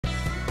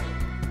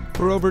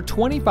For over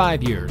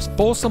 25 years,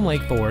 Folsom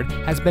Lake Ford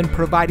has been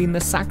providing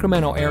the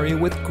Sacramento area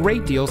with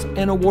great deals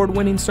and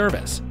award-winning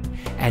service.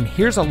 And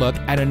here's a look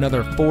at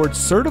another Ford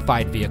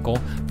certified vehicle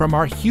from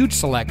our huge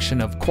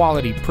selection of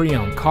quality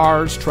pre-owned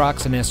cars,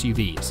 trucks, and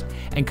SUVs,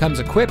 and comes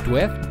equipped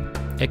with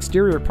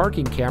exterior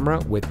parking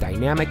camera with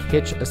dynamic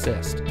hitch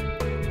assist,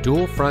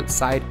 dual front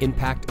side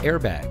impact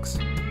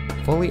airbags,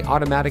 fully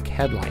automatic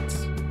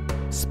headlights,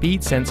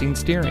 speed sensing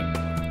steering,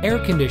 air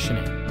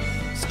conditioning,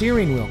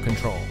 steering wheel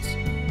controls,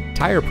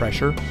 tire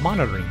pressure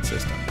monitoring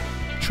system,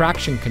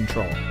 traction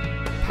control,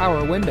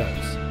 power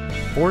windows,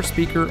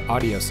 4-speaker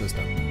audio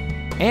system,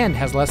 and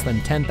has less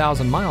than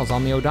 10,000 miles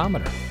on the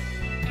odometer.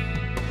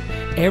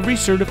 Every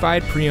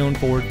certified pre-owned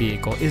Ford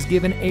vehicle is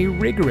given a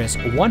rigorous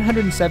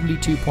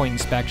 172-point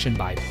inspection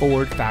by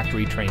Ford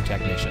factory-trained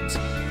technicians.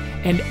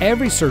 And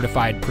every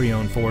certified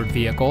pre-owned Ford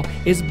vehicle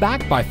is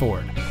backed by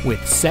Ford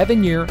with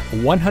 7-year,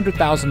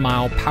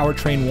 100,000-mile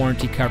powertrain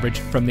warranty coverage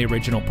from the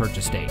original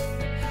purchase date.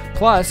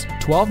 Plus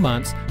 12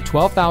 months,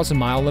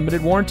 12,000-mile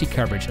limited warranty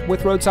coverage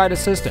with roadside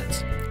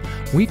assistance.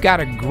 We've got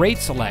a great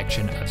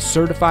selection of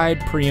certified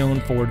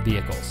pre-owned Ford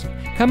vehicles.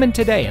 Come in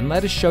today and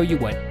let us show you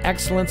what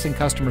excellence in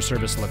customer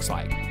service looks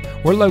like.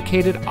 We're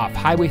located off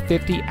Highway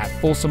 50 at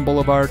Folsom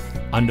Boulevard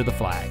under the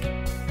flag.